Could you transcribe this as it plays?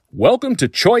Welcome to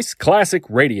Choice Classic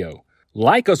Radio.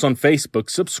 Like us on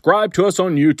Facebook, subscribe to us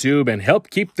on YouTube, and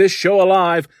help keep this show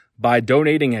alive by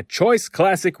donating at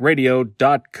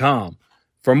choiceclassicradio.com.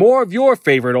 For more of your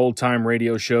favorite old-time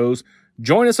radio shows,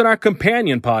 join us on our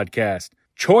companion podcast,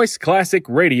 Choice Classic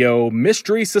Radio,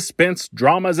 Mystery, Suspense,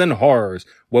 Dramas, and Horrors,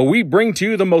 where we bring to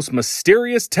you the most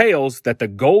mysterious tales that the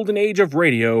golden age of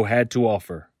radio had to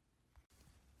offer.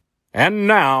 And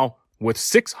now, with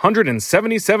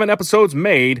 677 episodes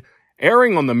made,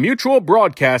 airing on the Mutual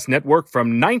Broadcast Network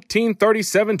from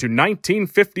 1937 to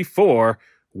 1954,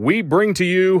 we bring to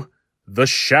you The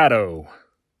Shadow.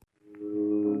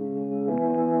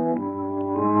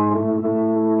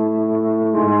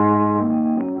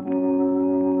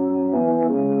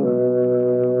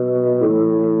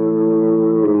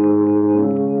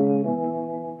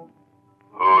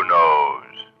 Who knows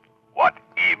what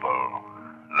evil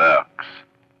lurks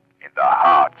in the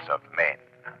hearts of men?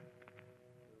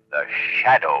 The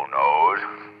Shadow knows.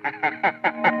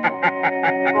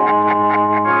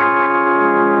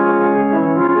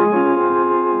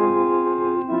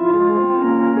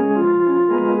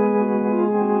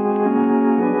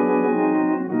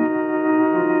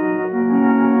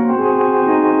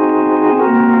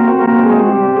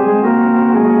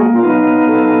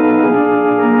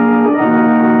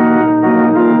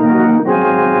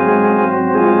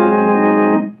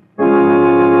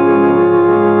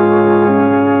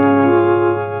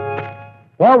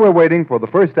 While we're waiting for the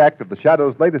first act of The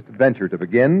Shadow's latest adventure to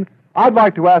begin, I'd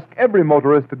like to ask every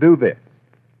motorist to do this.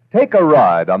 Take a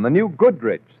ride on the new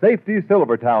Goodrich Safety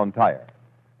Silvertown tire.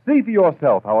 See for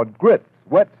yourself how it grips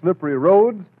wet, slippery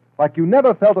roads like you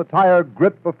never felt a tire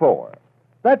grip before.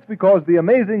 That's because the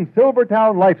amazing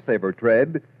Silvertown Lifesaver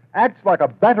tread acts like a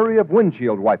battery of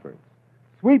windshield wipers.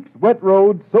 Sweeps wet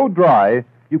roads so dry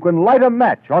you can light a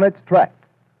match on its track.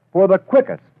 For the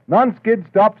quickest non-skid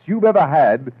stops you've ever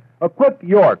had, equip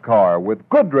your car with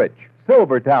Goodrich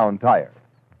Silvertown tires.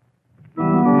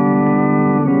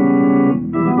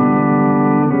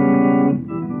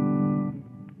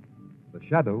 The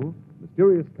Shadow,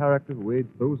 mysterious character who aids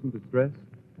those in distress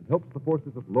and helps the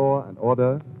forces of law and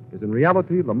order, is in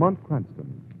reality Lamont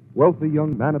Cranston, wealthy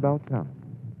young man about town.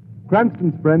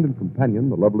 Cranston's friend and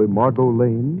companion, the lovely Margot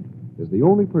Lane, is the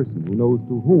only person who knows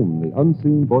to whom the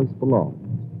unseen voice belongs.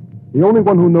 The only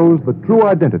one who knows the true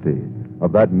identity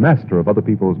of that master of other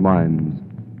people's minds,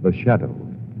 the Shadow.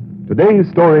 Today's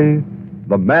story,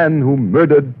 The Man Who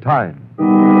Murdered Time.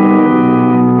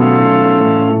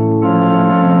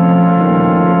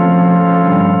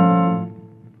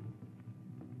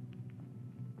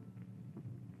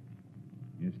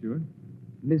 Yes, Stewart?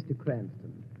 Mr.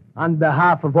 Cranston, on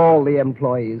behalf of all the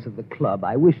employees of the club,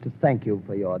 I wish to thank you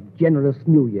for your generous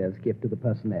New Year's gift to the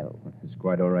personnel. It's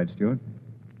quite all right, Stewart.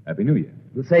 Happy New Year.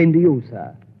 The same to you,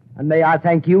 sir. And may I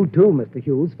thank you, too, Mr.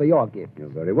 Hughes, for your gift. You're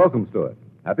very welcome, Stuart.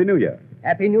 Happy New Year.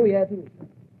 Happy New Year to you, sir.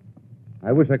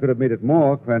 I wish I could have made it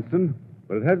more, Cranston,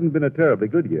 but it hasn't been a terribly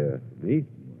good year for me.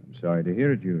 I'm sorry to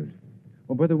hear it, Hughes.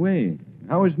 Oh, by the way,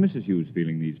 how is Mrs. Hughes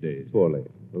feeling these days? Poorly.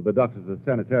 Though the doctors at the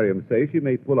sanitarium say she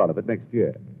may pull out of it next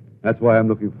year. That's why I'm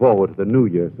looking forward to the new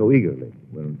year so eagerly.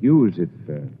 Well, Hughes, if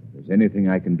there's anything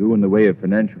I can do in the way of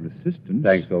financial assistance...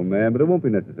 Thanks, old man, but it won't be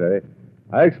necessary.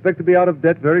 I expect to be out of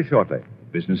debt very shortly.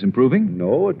 Business improving?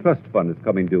 No, a trust fund is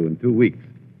coming due in 2 weeks.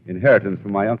 Inheritance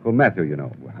from my Uncle Matthew, you know.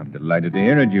 Well, I'm delighted to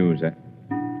hear it, Hughes. It's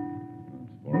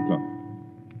 4 o'clock.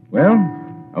 Well,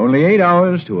 only 8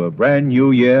 hours to a brand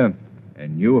new year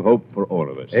and new hope for all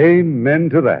of us. Amen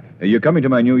to that. You're coming to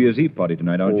my New Year's Eve party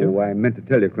tonight, aren't you? Oh, I meant to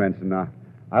tell you, Cranston.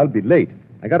 I'll be late.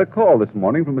 I got a call this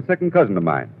morning from a second cousin of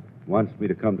mine. Wants me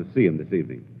to come to see him this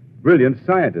evening. Brilliant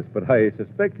scientist, but I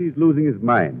suspect he's losing his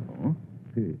mind. Oh?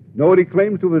 Know what he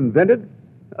claims to have invented?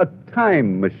 A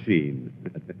time machine.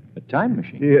 A time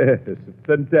machine? Yes, it's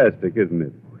fantastic, isn't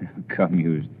it? Come,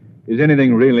 Hughes. Is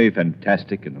anything really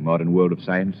fantastic in the modern world of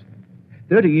science?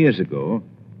 30 years ago,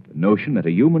 the notion that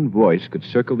a human voice could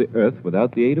circle the Earth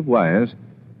without the aid of wires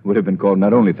would have been called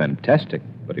not only fantastic,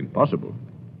 but impossible.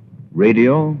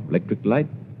 Radio, electric light,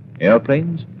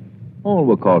 airplanes, all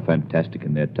were called fantastic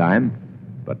in their time,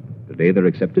 but today they're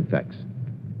accepted facts.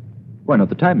 Why not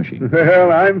the time machine?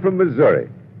 Well, I'm from Missouri.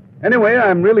 Anyway,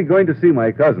 I'm really going to see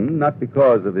my cousin, not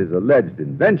because of his alleged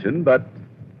invention, but,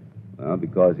 well,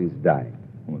 because he's dying.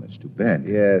 Oh, that's too bad.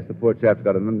 Yes, the poor chap's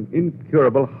got an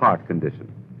incurable heart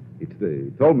condition. He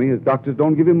told me his doctors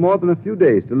don't give him more than a few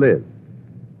days to live.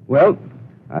 Well,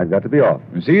 I've got to be off.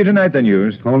 See you tonight, then,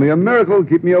 Hughes. Only a miracle will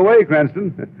keep me away,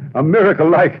 Cranston. A miracle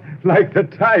like the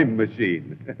time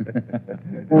machine.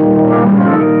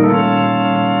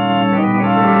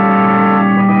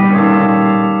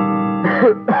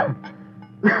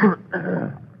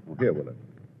 Oh, here, Willard.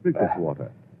 Drink this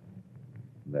water.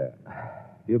 There.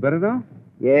 Feel better now?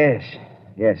 Yes,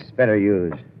 better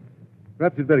used.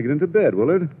 Perhaps you'd better get into bed,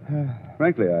 Willard.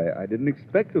 Frankly, I didn't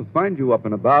expect to find you up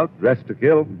and about, dressed to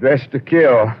kill. Dressed to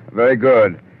kill. Very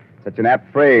good. Such an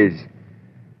apt phrase.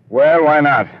 Well, why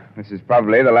not? This is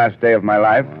probably the last day of my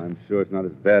life. Oh, I'm sure it's not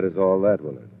as bad as all that,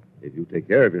 Willard. If you take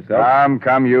care of yourself.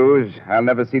 Come, Hughes. I'll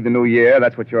never see the new year.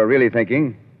 That's what you're really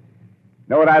thinking.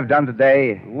 Know what I've done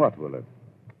today? What, Willard?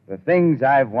 The things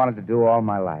I've wanted to do all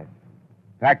my life.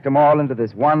 Packed them all into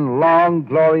this one long,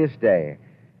 glorious day.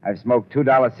 I've smoked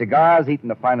 $2 cigars, eaten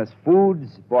the finest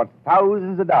foods, bought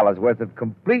thousands of dollars worth of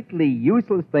completely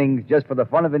useless things just for the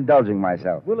fun of indulging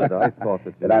myself. Willard, I thought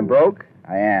that you... That I'm broke?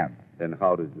 I am. Then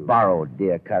how did you... Borrowed,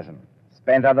 dear cousin.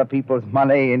 Spent other people's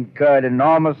money, incurred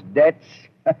enormous debts.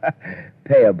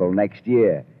 Payable next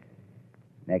year.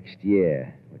 Next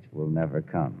year, which will never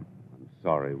come. I'm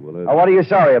sorry, Willard. Oh, what are you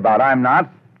sorry about? I'm not.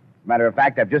 As a matter of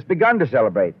fact, I've just begun to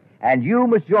celebrate. And you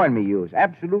must join me, Hughes.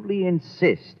 Absolutely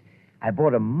insist. I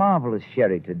bought a marvelous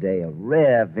sherry today, a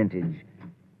rare vintage.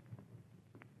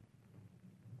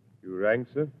 You rang,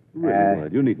 sir? Really,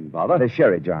 Willard, you needn't bother. The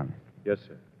sherry, John. Yes,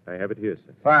 sir. I have it here,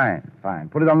 sir. Fine.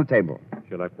 Put it on the table.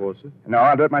 Shall I pour, sir? No,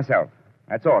 I'll do it myself.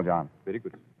 That's all, John. Very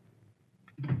good.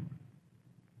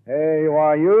 Here you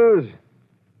are, Hughes.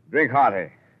 Drink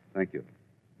hearty. Thank you.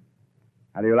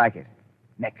 How do you like it?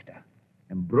 Nectar.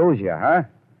 Ambrosia, huh?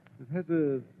 It has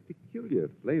a peculiar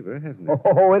flavor, hasn't it?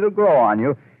 Oh, it'll grow on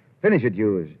you. Finish it,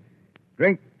 Hughes.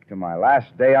 Drink to my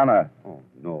last day on Earth. Oh,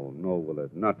 no,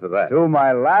 Willard, not to that. To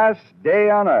my last day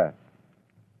on Earth.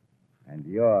 And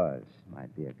yours, my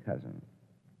dear cousin.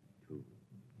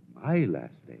 My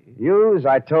last day? Hughes,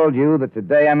 I told you that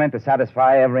today I meant to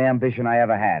satisfy every ambition I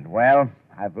ever had. Well,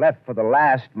 I've left for the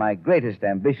last my greatest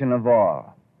ambition of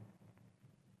all.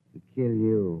 To kill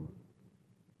you.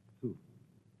 To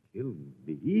kill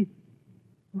me?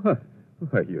 Why,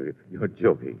 you're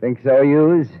joking. Think so,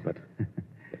 Hughes? But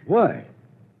why?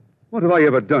 What have I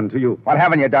ever done to you? What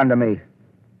haven't you done to me?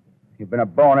 You've been a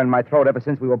bone in my throat ever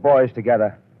since we were boys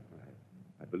together.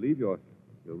 I believe you're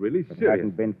really If it serious.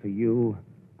 hadn't been for you,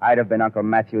 I'd have been Uncle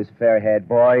Matthew's fair-haired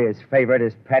boy, his favorite,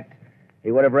 his pet.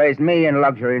 He would have raised me in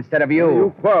luxury instead of you.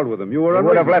 You quarreled with him. You were He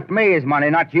would have unreasonable. left me his money,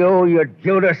 not you, you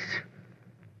Judas.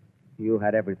 You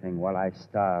had everything while I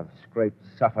starved, scraped,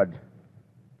 suffered.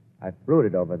 I've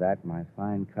brooded over that, my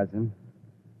fine cousin,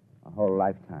 a whole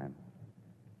lifetime.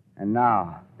 And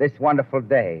now, this wonderful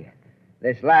day,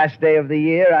 this last day of the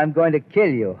year, I'm going to kill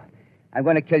you. I'm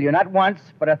going to kill you not once,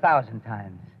 but 1,000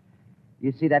 times.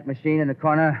 You see that machine in the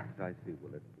corner? I see,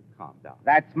 Willard. Calm down.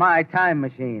 That's my time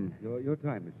machine. Your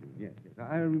time machine, yes.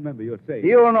 I remember your saying. Do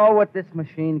you know what this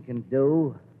machine can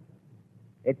do?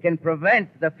 It can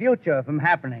prevent the future from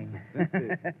happening.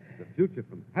 The future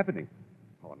from happening.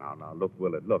 Oh, now, look,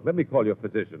 Willard, look. Let me call your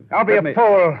physician. Don't be Let a me-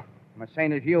 fool. I'm as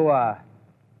sane as you are.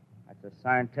 That's a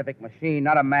scientific machine,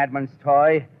 not a madman's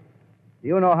toy. Do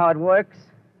you know how it works?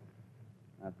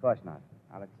 Of course not.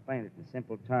 I'll explain it in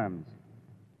simple terms.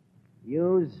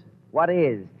 Hughes, what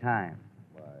is time?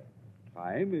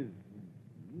 Time is...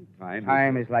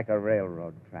 Time is like a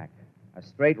railroad track. A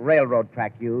straight railroad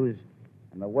track, Hughes.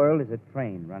 And the world is a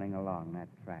train running along that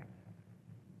track.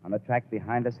 On the track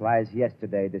behind us lies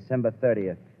yesterday, December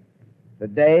 30th.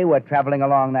 Today, we're traveling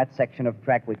along that section of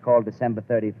track we call December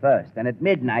 31st. And at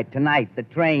midnight tonight, the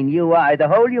train, you, I, the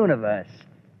whole universe,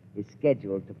 is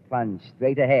scheduled to plunge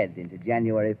straight ahead into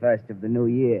January 1st of the new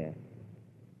year.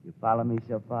 You follow me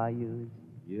so far, Hughes?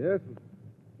 Yes?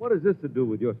 What has this to do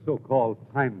with your so-called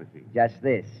time machine? Just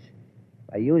this.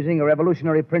 By using a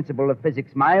revolutionary principle of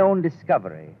physics, my own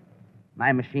discovery,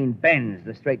 my machine bends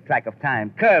the straight track of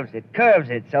time, curves it,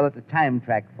 so that the time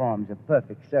track forms a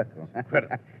perfect circle.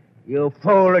 Incredible. You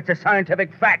fool, it's a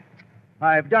scientific fact.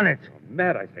 I've done it.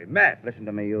 Mad, I say, mad. Listen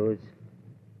to me, Hughes.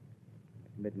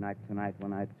 At midnight tonight,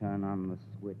 when I turn on the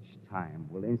switch, time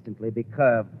will instantly be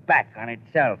curved back on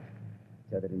itself,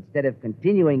 so that instead of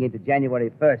continuing into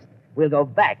January 1st, we'll go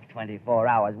back 24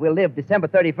 hours. We'll live December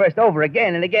 31st over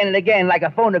again and again and again like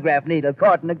a phonograph needle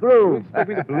caught in a You groove. expect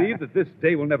me to believe that this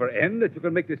day will never end, that you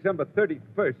can make December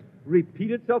 31st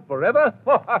repeat itself forever?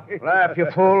 Laugh, you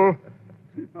fool.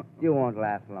 You won't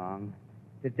laugh long.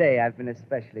 Today, I've been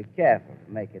especially careful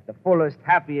to make it the fullest,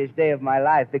 happiest day of my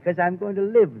life because I'm going to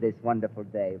live this wonderful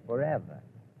day forever.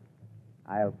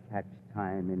 I'll catch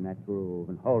time in that groove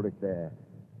and hold it there.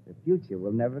 The future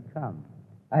will never come.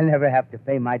 I'll never have to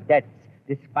pay my debts.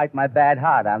 Despite my bad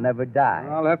heart, I'll never die.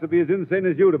 I'll have to be as insane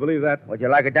as you to believe that. Would you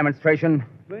like a demonstration?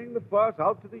 Playing the farce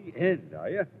out to the end, are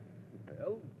you?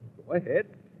 Well, go ahead.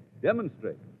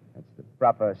 Demonstrate. That's the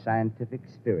proper scientific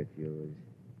spirit, Hughes.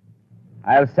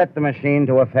 I'll set the machine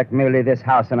to affect merely this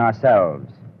house and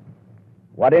ourselves.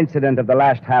 What incident of the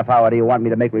last half hour do you want me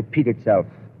to make repeat itself?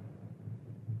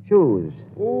 Choose.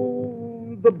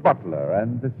 Oh, the butler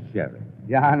and the sheriff.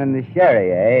 John and the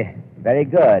sherry, eh? Very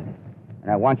good. And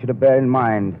I want you to bear in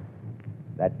mind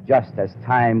that just as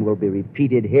time will be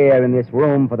repeated here in this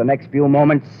room for the next few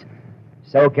moments,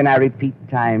 so can I repeat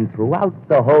time throughout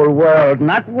the whole world,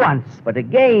 not once, but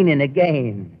again and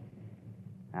again.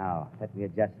 Now, let me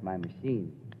adjust my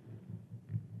machine.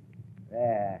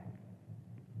 There.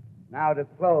 Now to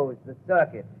close the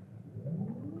circuit.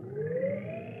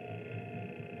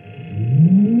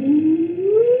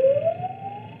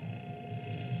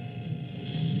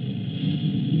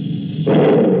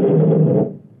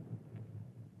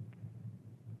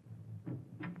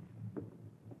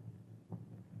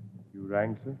 You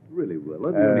rang, sir? Really,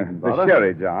 Willard. You needn't The bother.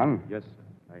 sherry, John. Yes,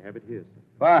 sir. I have it here, sir.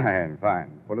 Fine,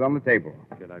 fine. Put it on the table.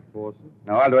 Shall I pour, sir?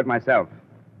 No, I'll do it myself.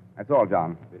 That's all,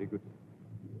 John. Very good.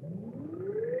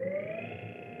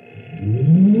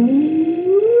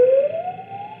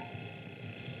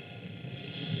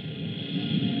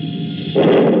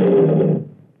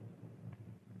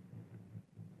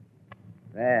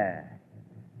 There.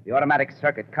 The automatic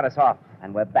circuit cut us off,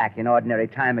 and we're back in ordinary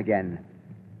time again.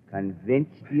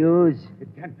 Convinced, Hughes? It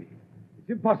can't be. It's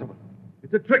impossible.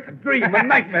 It's a trick, a dream, a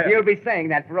nightmare. You'll be saying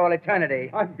that for all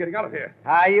eternity. I'm getting out of here.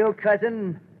 Are you,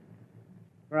 cousin?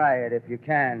 Try it if you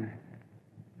can.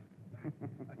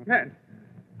 I can't.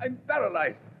 I'm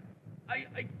paralyzed.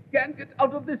 I can't get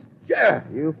out of this chair.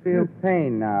 You feel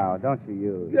pain now, don't you,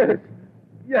 Hughes? Yes.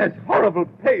 Yes, horrible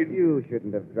pain. You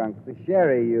shouldn't have drunk the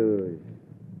sherry, Hughes.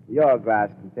 Your glass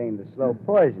contained the slow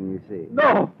poison, you see.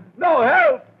 No, no,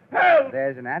 help! Help!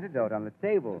 There's an antidote on the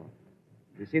table.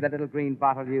 You see that little green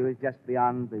bottle, Hughes, just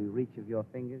beyond the reach of your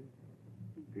fingers?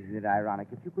 Isn't it ironic?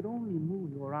 If you could only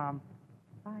move your arm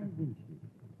 5 inches.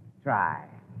 Try.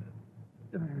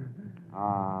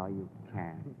 Oh, you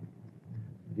can't.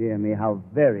 Dear me, how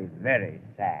very, very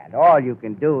sad. All you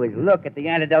can do is look at the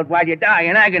antidote while you die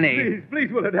in agony. Please,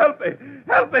 please, Willard, help me.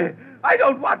 Help me. I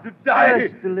don't want to die.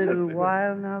 Just a little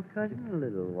while now, cousin, a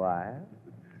little while.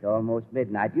 It's almost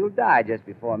midnight. You'll die just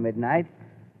before midnight,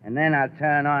 and then I'll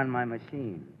turn on my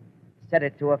machine. Set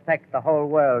it to affect the whole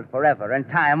world forever, and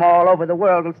time all over the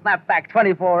world will snap back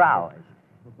 24 hours.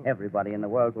 Everybody in the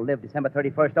world will live December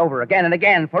 31st over again and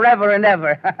again, forever and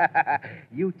ever.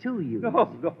 You too, you.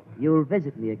 No, no. You'll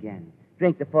visit me again,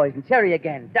 drink the poison cherry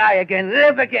again, die again,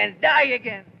 live again, die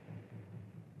again.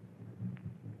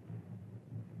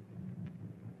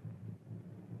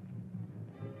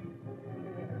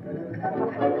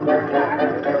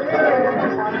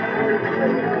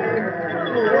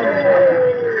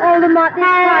 Oh, Lamont, this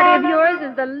party of yours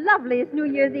is the loveliest New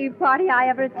Year's Eve party I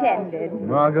ever attended.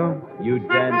 Margot, you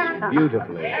danced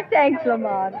beautifully. Thanks,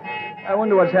 Lamont. I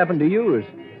wonder what's happened to yours.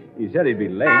 He said he'd be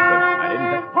late, but I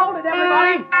didn't think... Hold it,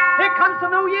 everybody. Here comes the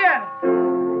new year.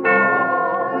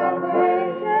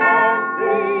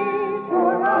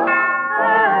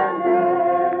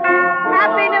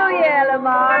 Happy New Year,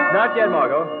 Lamont. Not yet,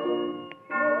 Margot.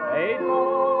 8,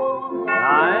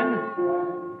 9,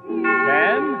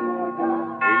 10,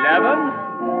 11.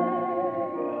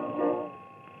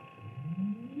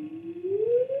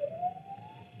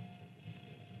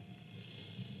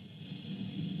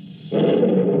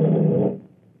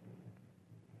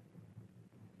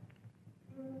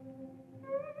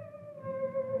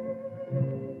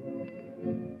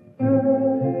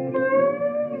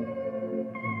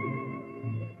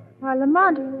 Why,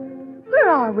 Lamont, where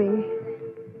are we?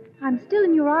 I'm still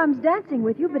in your arms dancing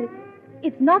with you, but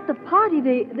it's not the party,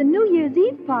 the New Year's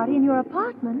Eve party in your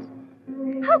apartment.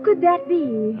 How could that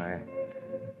be?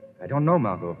 I don't know,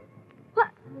 Margot.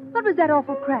 What was that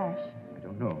awful crash? I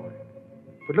don't know.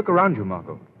 But look around you,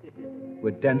 Margot.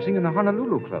 We're dancing in the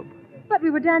Honolulu Club. But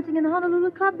we were dancing in the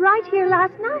Honolulu Club right here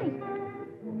last night.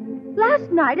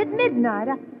 Last night at midnight.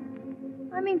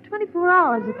 I mean, 24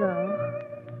 hours ago.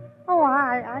 Oh,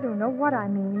 I don't know what I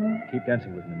mean. Keep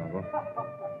dancing with me, Margot.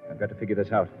 I've got to figure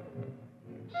this out.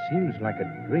 It seems like a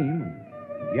dream,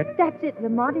 and yet... That's it,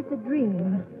 Lamont. It's a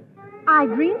dream. I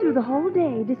dreamed through the whole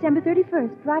day, December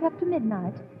 31st, right up to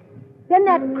midnight. Then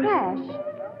that crash.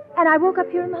 And I woke up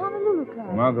here in the Honolulu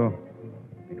Club. Margot,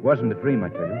 it wasn't a dream, I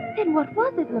tell you. Then what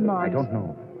was it, Lamont? I don't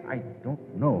know. I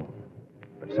don't know.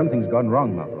 But something's gone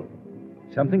wrong, Margot.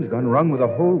 Something's gone wrong with the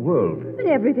whole world. But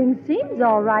everything seems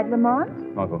all right,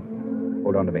 Lamont. Margot,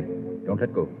 hold on to me. Don't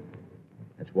let go.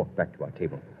 Let's walk back to our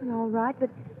table. All right, but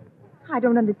I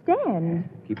don't understand.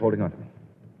 Keep holding on to me.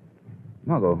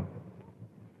 Margot, do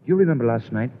you remember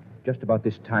last night, just about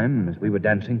this time as we were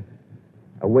dancing?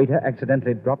 A waiter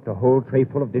accidentally dropped a whole tray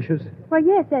full of dishes? Why,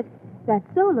 yes, that's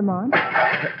so, Lamont.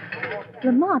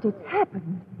 Lamont, it's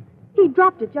happened. He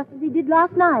dropped it just as he did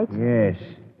last night. Yes.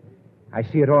 I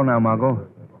see it all now, Margot.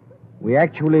 We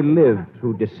actually lived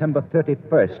through December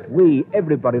 31st. We,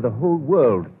 everybody, the whole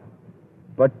world.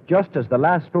 But just as the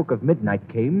last stroke of midnight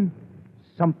came,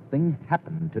 something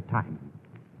happened to time.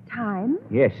 Time?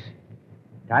 Yes.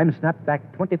 Time snapped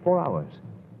back 24 hours.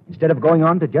 Instead of going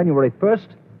on to January 1st,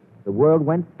 the world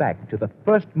went back to the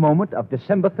first moment of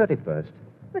December 31st.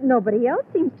 But nobody else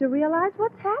seems to realize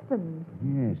what's happened.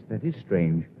 Yes, that is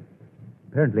strange.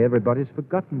 Apparently everybody's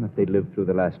forgotten that they lived through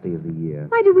the last day of the year.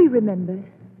 Why do we remember?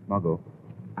 Margot,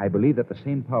 I believe that the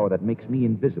same power that makes me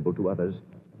invisible to others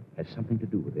has something to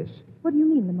do with this. What do you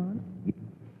mean, Lamont?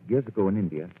 Years ago in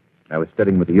India, I was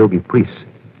studying with the yogi priests.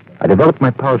 I developed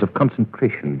my powers of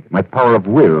concentration, my power of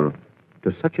will,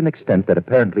 to such an extent that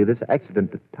apparently this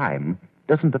accident of time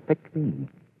doesn't affect me.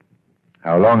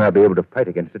 How long I'll be able to fight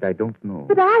against it, I don't know.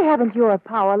 But I haven't your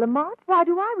power, Lamont. Why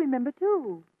do I remember,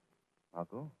 too?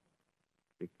 Margot,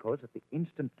 because at the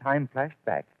instant time flashed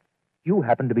back, you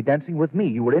happened to be dancing with me.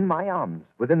 You were in my arms,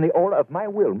 within the aura of my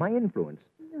will, my influence.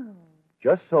 No.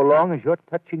 Just so long as you're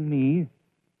touching me,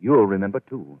 you'll remember,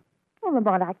 too. Oh,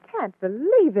 Lamont, I can't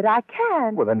believe it. I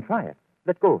can't. Well, then try it.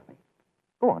 Let go of me.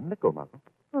 Go on, let go, Margot.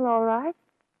 Well, all right.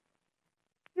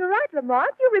 You're right,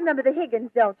 Lamont. You remember the Higgins,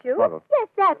 don't you? Margot. Yes,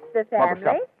 that's the Margot,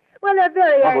 family. stop. Well, they're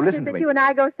very Margot, anxious listen to that me. you and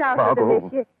I go south for Margot.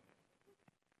 this year.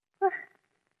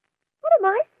 What am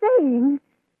I saying?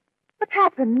 What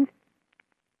happened?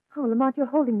 Oh, Lamont, you're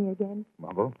holding me again.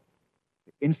 Margot,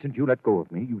 the instant you let go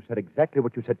of me, you said exactly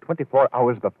what you said 24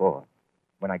 hours before.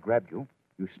 When I grabbed you,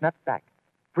 you snapped back,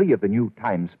 free of the new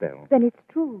time spell. Then it's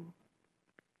true.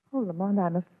 Oh, Lamont,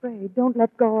 I'm afraid. Don't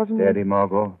let go of me. Steady,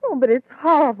 Margot. Oh, but it's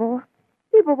horrible.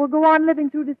 People will go on living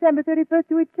through December 31st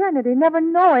to eternity, never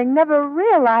knowing, never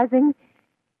realizing.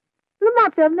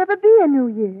 Lamont, there'll never be a New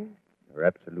Year. You're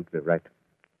absolutely right.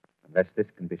 Unless this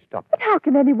can be stopped. But how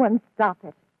can anyone stop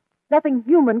it? Nothing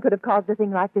human could have caused a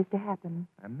thing like this to happen.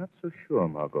 I'm not so sure,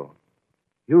 Margot.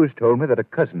 Hughes told me that a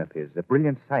cousin of his, a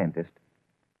brilliant scientist,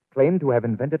 claimed to have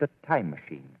invented a time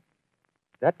machine.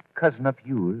 That cousin of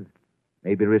Hughes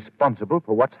may be responsible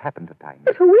for what's happened to time.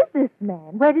 But who is this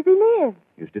man? Where does he live?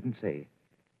 Hughes didn't say.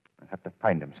 I'll have to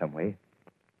find him some way.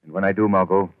 And when I do,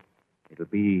 Margot, it'll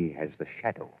be as the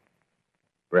Shadow.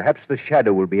 Perhaps the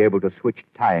Shadow will be able to switch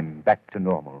time back to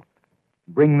normal.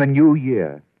 Bring the new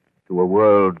year to a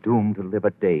world doomed to live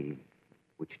a day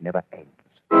which never ends.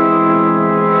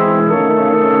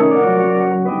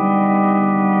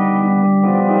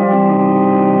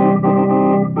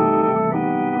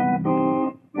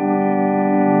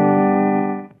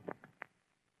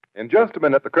 In just a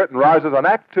minute, the curtain rises on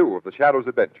Act Two of The Shadow's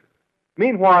Adventure.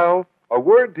 Meanwhile, a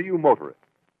word to you motorists.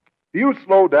 Do you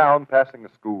slow down passing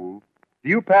a school? Do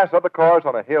you pass other cars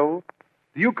on a hill?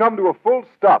 Do you come to a full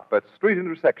stop at street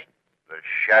intersections? The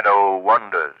shadow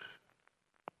wonders.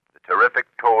 The terrific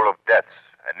toll of deaths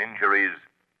and injuries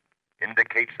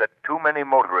indicates that too many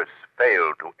motorists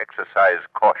fail to exercise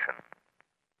caution,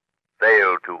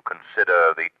 fail to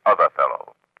consider the other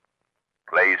fellow.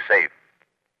 Play safe.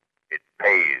 It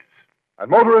pays. And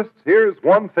motorists, here's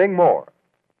one thing more.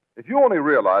 If you only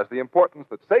realize the importance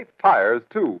that safe tires,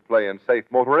 too, play in safe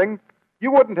motoring,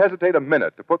 you wouldn't hesitate a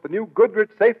minute to put the new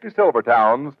Goodrich Safety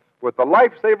Silvertowns with the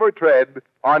Lifesaver tread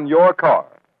on your car.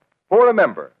 For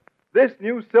remember, this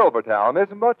new Silvertown is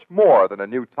much more than a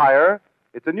new tire.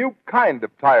 It's a new kind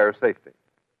of tire safety.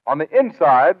 On the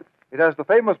inside, it has the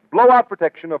famous blowout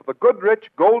protection of the Goodrich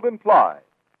Golden Ply.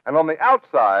 And on the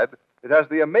outside, it has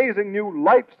the amazing new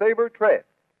Lifesaver tread.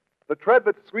 The tread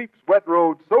that sweeps wet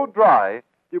roads so dry,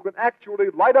 you can actually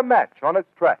light a match on its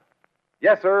track.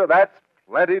 Yes, sir, that's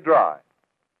plenty dry.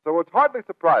 So it's hardly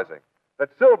surprising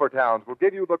that Silvertowns will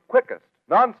give you the quickest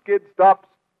non-skid stops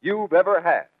you've ever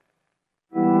had.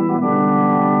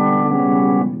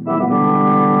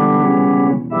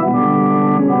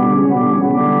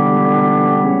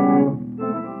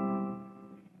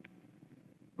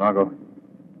 Margot,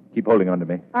 keep holding on to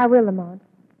me. I will, Lamont.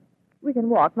 We can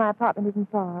walk. My apartment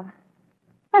isn't far.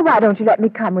 Oh, why don't you let me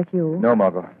come with you? No,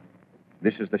 Margot.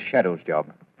 This is the Shadow's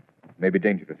job. It may be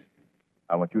dangerous.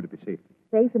 I want you to be safe.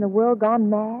 Safe in a world gone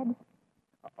mad?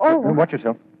 Oh. Watch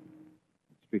yourself.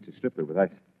 The streets are slippery with ice.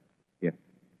 Here,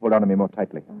 hold on to me more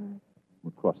tightly.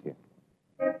 We'll cross here.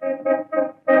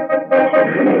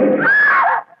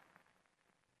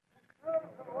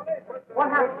 What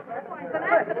happened?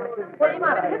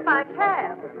 Hit by a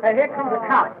cab. Hey, here comes a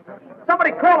cop.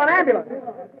 Somebody call an ambulance.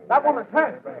 That woman's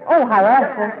hurt. Oh, how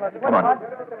awful. Come on. Do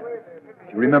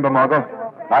you remember, Margot?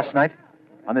 Last night,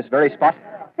 On this very spot?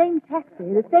 Same taxi,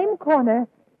 the same corner,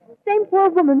 same poor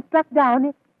woman struck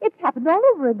down. It's happened all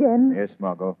over again. Yes,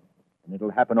 Margot. And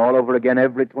it'll happen all over again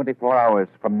every 24 hours,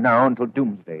 from now until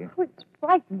doomsday. Oh, it's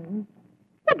frightening.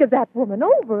 Think of that woman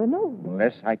over and over.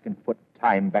 Unless I can put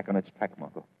time back on its track,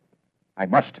 Margot. I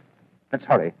must. Let's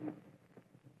hurry.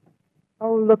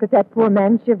 Oh, look at that poor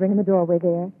man shivering in the doorway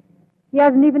there. He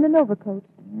hasn't even an overcoat.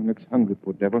 He looks hungry,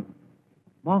 poor devil.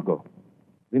 Margot,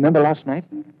 remember last night?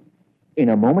 In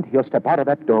a moment, he'll step out of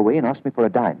that doorway and ask me for a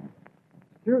dime.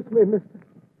 Excuse me, mister.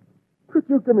 Could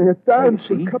you give me a dime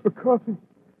for a cup of coffee?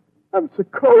 I'm so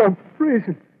cold, I'm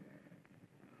freezing.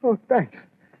 Oh, thanks.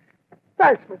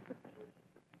 Thanks, mister.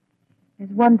 There's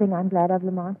one thing I'm glad of,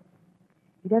 Lamont.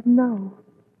 He doesn't know.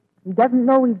 He doesn't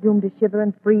know he's doomed to shiver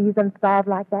and freeze and starve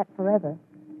like that forever.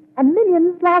 And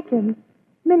millions like him.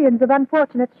 Millions of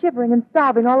unfortunates shivering and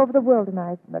starving all over the world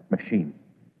tonight. That machine.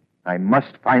 I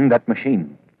must find that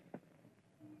machine.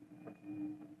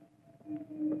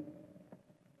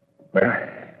 Well,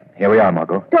 here we are,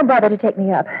 Margot. Don't bother to take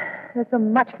me up. There's so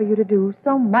much for you to do.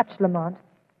 So much, Lamont.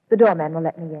 The doorman will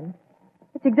let me in.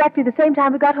 It's exactly the same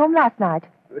time we got home last night.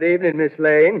 Good evening, Miss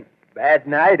Lane. Bad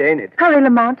night, ain't it? Hurry,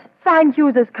 Lamont. Find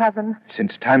Hughes's cousin.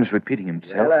 Since time's repeating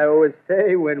himself, Well, I always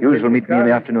say when... Hughes will meet me in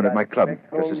the afternoon at my club,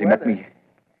 just as he met me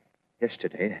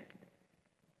yesterday.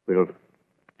 We'll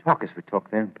talk as we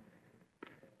talked then.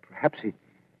 Perhaps he'd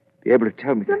be able to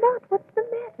tell me... Lamont, what's the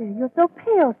matter? You're so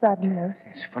pale suddenly.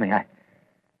 It's funny, I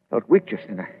felt weak just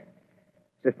then. As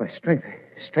if my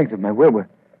strength of my will were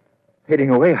fading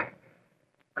away.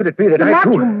 Could it be that Lamont, I,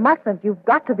 too... you mustn't. You've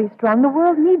got to be strong. The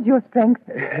world needs your strength.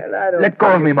 Well, I don't Let go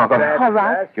of me, Margot. All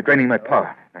right. You're draining my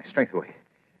power, my strength away.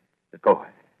 Let go.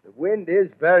 The wind is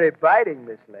very biting,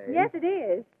 Miss Lane. Yes, it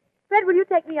is. Fred, will you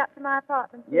take me up to my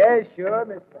apartment? please? Yes, sure,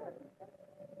 Miss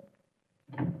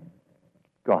Lane.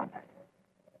 Gone.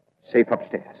 Safe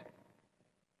upstairs.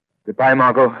 Goodbye,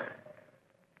 Margot.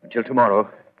 Until tomorrow.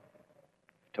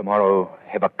 Tomorrow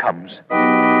ever comes.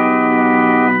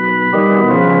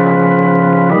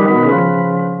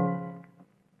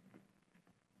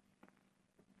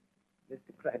 Mr.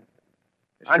 Cranston,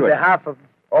 on behalf of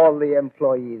all the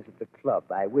employees of the club,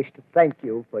 I wish to thank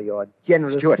you for your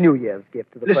generous Stuart, New Year's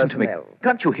gift to the Listen to me. personnel.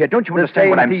 Can't you hear? Don't you The understand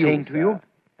what same I'm to you, saying to you? sir.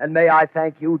 And may I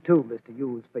thank you, too, Mr.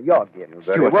 Hughes, for your gift. You're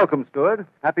very welcome, Stuart.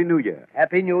 Happy New Year.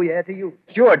 Happy New Year to you.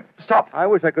 Stuart, stop. I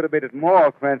wish I could have made it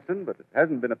more, Cranston, but it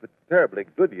hasn't been a terribly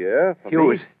good year for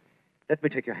Hughes, me. let me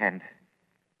take your hand.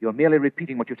 You're merely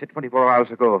repeating what you said 24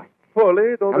 hours ago.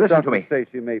 Fully, though Now the listen to doctors me. say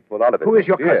she may pull out of it. Who is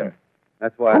your next year. cousin?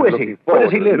 That's why Who I'm is he? looking Where forward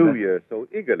does he to live? the New Year so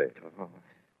eagerly. Oh,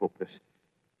 hopeless.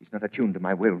 He's not attuned to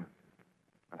my will.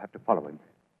 I'll have to follow him.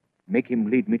 Make him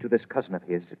lead me to this cousin of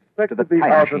his, Expect to the to be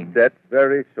time out machine. of debt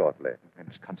very shortly. I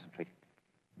must concentrate.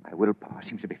 My willpower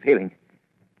seems to be failing.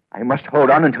 I must hold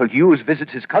on until Hughes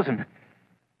visits his cousin.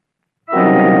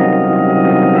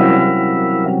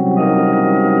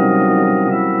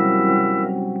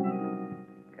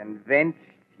 Convinced,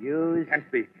 Hughes? Can't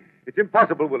be. It's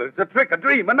impossible, Willard. It's a trick, a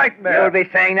dream, a nightmare. You'll be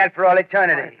saying that for all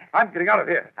eternity. I'm getting out of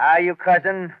here. Are you,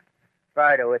 cousin?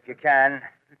 Try to, if you can.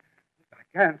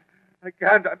 I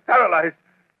can't. I'm paralyzed.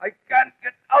 I can't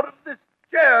get out of this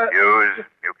chair. Hughes,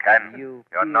 you can. You're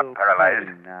You're not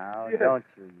paralyzed. Now, Yes. don't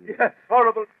you? Yes,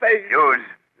 horrible pain. Hughes,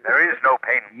 there is no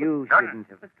pain. You None. shouldn't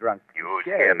have drunk. the Hughes,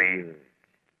 sherry, hear me. Hughes.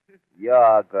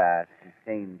 Your glass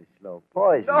contained the slow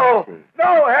poison. No, you see.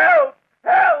 no, help!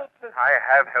 Help! I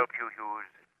have helped you, Hughes.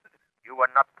 You were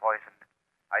not poisoned.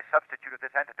 I substituted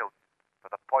this antidote for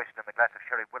the poison in the glass of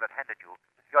sherry Willard handed you.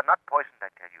 You're not poisoned, I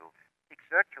tell you.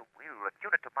 Exert your will,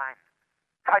 attune it to mine.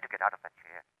 Try to get out of that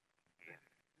chair. Here.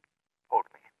 Hold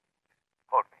me.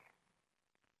 Hold me.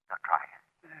 Now try.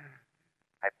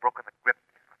 I've broken the grip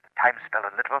of the time spell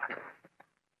a little.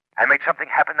 I made something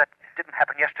happen that didn't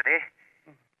happen yesterday.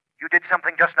 You did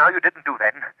something just now you didn't do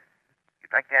then. You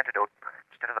drank the antidote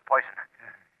instead of the poison.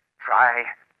 Try,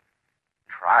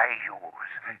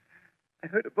 Hughes. I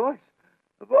heard a voice.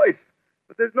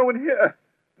 But there's no one here.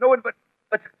 No one but...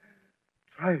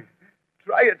 Try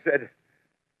it, said.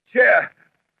 Chair.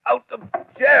 Out of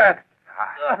chair.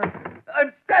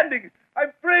 I'm standing.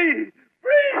 I'm free.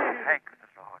 Thank the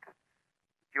Lord.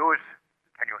 Hughes,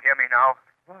 can you hear me now?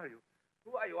 Who are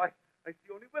you? I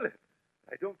see only Willard.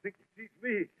 I don't think he sees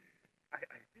me. I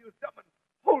feel someone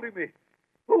holding me.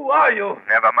 Who are you?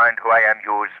 Never mind who I am,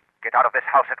 Hughes. Get out of this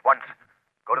house at once.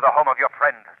 Go to the home of your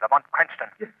friend, Lamont Cranston.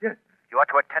 Yes. You are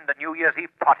to attend the New Year's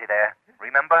Eve party there.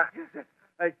 Remember? Yes.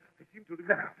 I seem to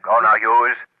remember. Go now,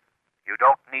 Hughes. You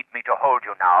don't need me to hold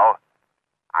you now.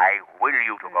 I will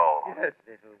you to go. Yes.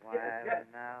 A little while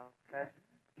now,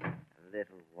 cousin. A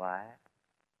little while.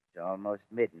 It's almost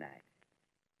midnight.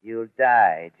 You'll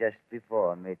die just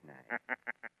before midnight.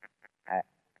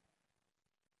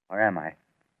 Where am I?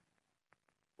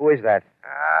 Who is that?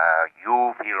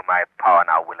 You feel my power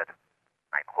now, Willard.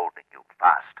 I'm holding you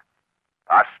fast.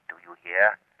 Fast, do you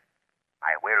hear?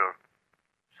 My will.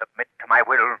 Submit to my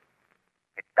will.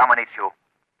 It dominates you.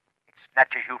 It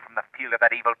snatches you from the field of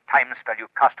that evil time spell you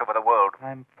cast over the world.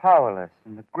 I'm powerless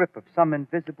in the grip of some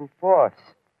invisible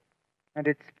force. And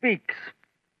it speaks.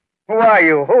 Who are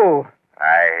you? Who?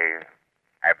 I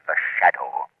am the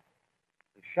Shadow.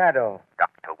 The Shadow.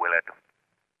 Dr. Willard,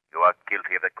 you are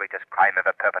guilty of the greatest crime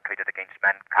ever perpetrated against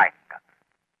mankind.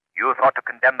 You thought to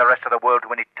condemn the rest of the world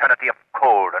to an eternity of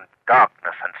cold and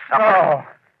darkness and suffering.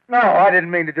 No, I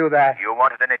didn't mean to do that. You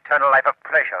wanted an eternal life of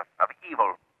pleasure, of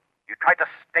evil. You tried to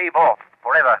stave off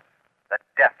forever the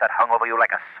death that hung over you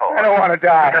like a sword. I don't want to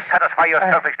die. To satisfy your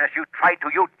selfishness, you tried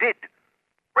to, you did,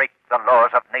 break the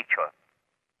laws of nature.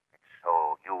 And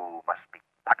so you must be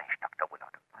punished, Dr.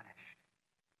 Willard. Punished?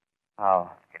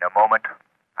 How? In a moment,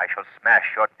 I shall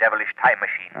smash your devilish time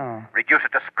machine, reduce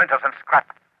it to splinters and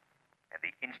scrap. And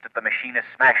the instant the machine is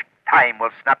smashed, time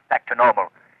will snap back to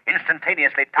normal.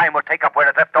 Instantaneously, time will take up where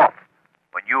it left off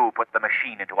when you put the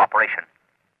machine into operation.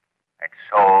 And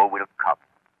so will come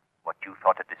what you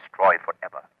thought to destroy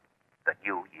forever, the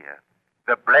new year.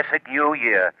 The blessed new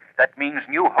year that means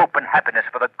new hope and happiness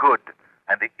for the good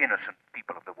and the innocent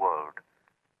people of the world.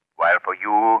 While for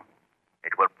you,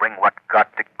 it will bring what God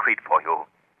decreed for you,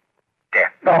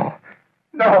 death.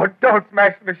 No, don't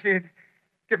smash the machine.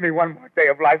 Give me one more day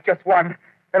of life, just one.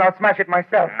 Then I'll smash it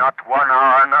myself. Not 1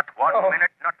 hour, not 1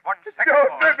 minute, not 1 second Don't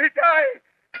more. let me die.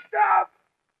 Stop.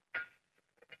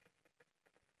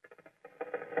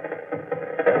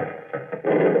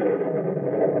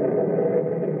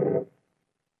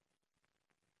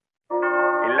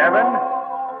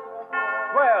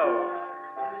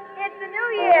 It's the new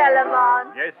year, Lamont.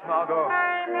 Yes, Margot.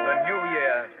 The new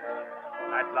year.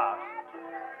 At last.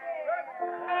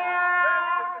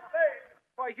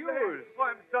 Why, Hughes. Oh,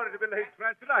 I'm sorry to be late,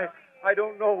 Cranston. I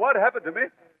don't know what happened to me.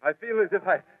 I feel as if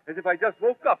I just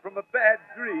woke up from a bad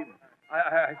dream.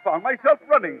 I found myself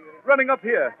running up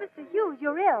here. Mr. Hughes,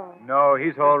 you're ill. No,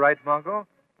 he's all right, Margot.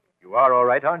 You are all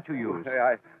right, aren't you, Hughes?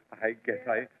 I guess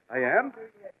I am.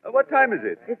 What time is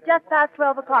it? It's just past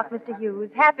 12 o'clock, Mr.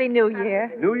 Hughes. Happy New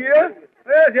Year. New Year?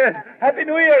 Yes. Happy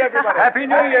New Year, everybody. Happy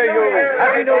New Year, Hughes.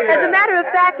 Happy New Year. As a matter of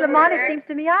fact, Lamont, it seems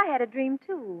to me I had a dream,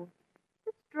 too.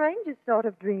 The strangest sort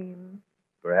of dream.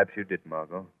 Perhaps you did,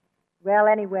 Margot. Well,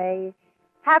 anyway,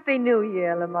 Happy New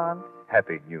Year, Lamont.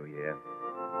 Happy New Year.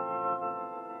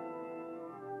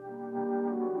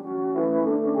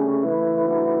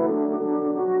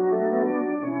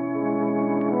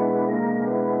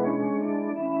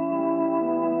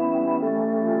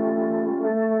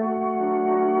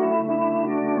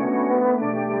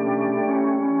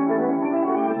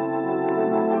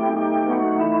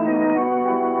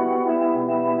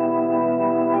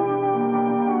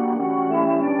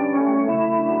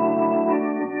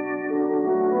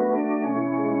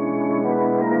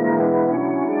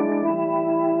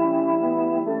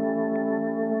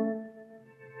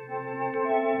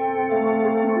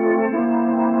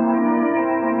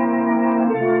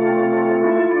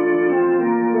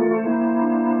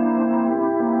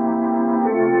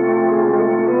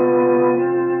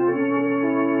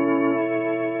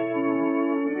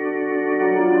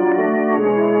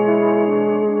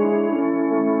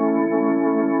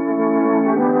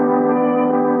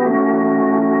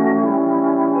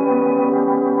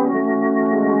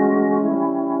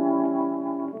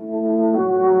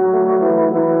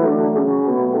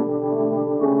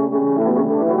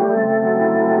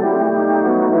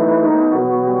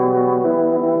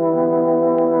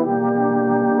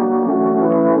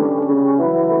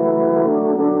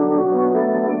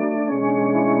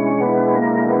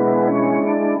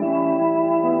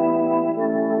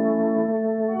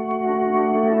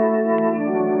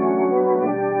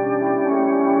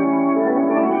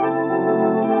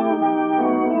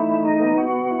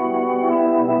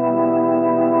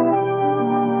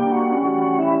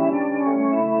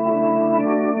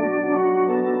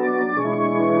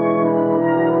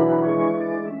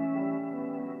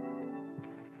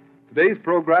 Today's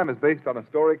program is based on a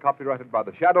story copyrighted by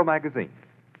the Shadow magazine.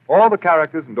 All the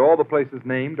characters and all the places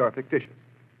named are fictitious.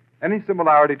 Any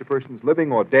similarity to persons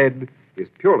living or dead is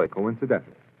purely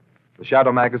coincidental. The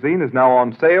Shadow magazine is now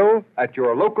on sale at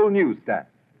your local newsstand.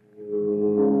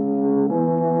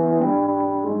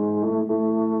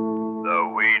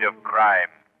 The weed of crime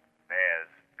bears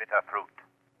bitter fruit.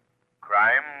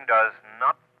 Crime does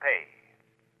not pay.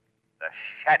 The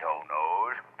Shadow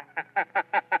knows.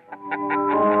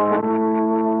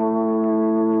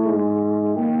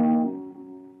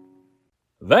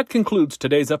 That concludes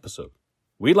today's episode.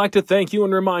 We'd like to thank you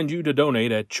and remind you to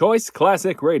donate at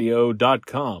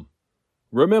choiceclassicradio.com.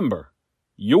 Remember,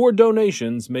 your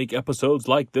donations make episodes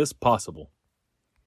like this possible.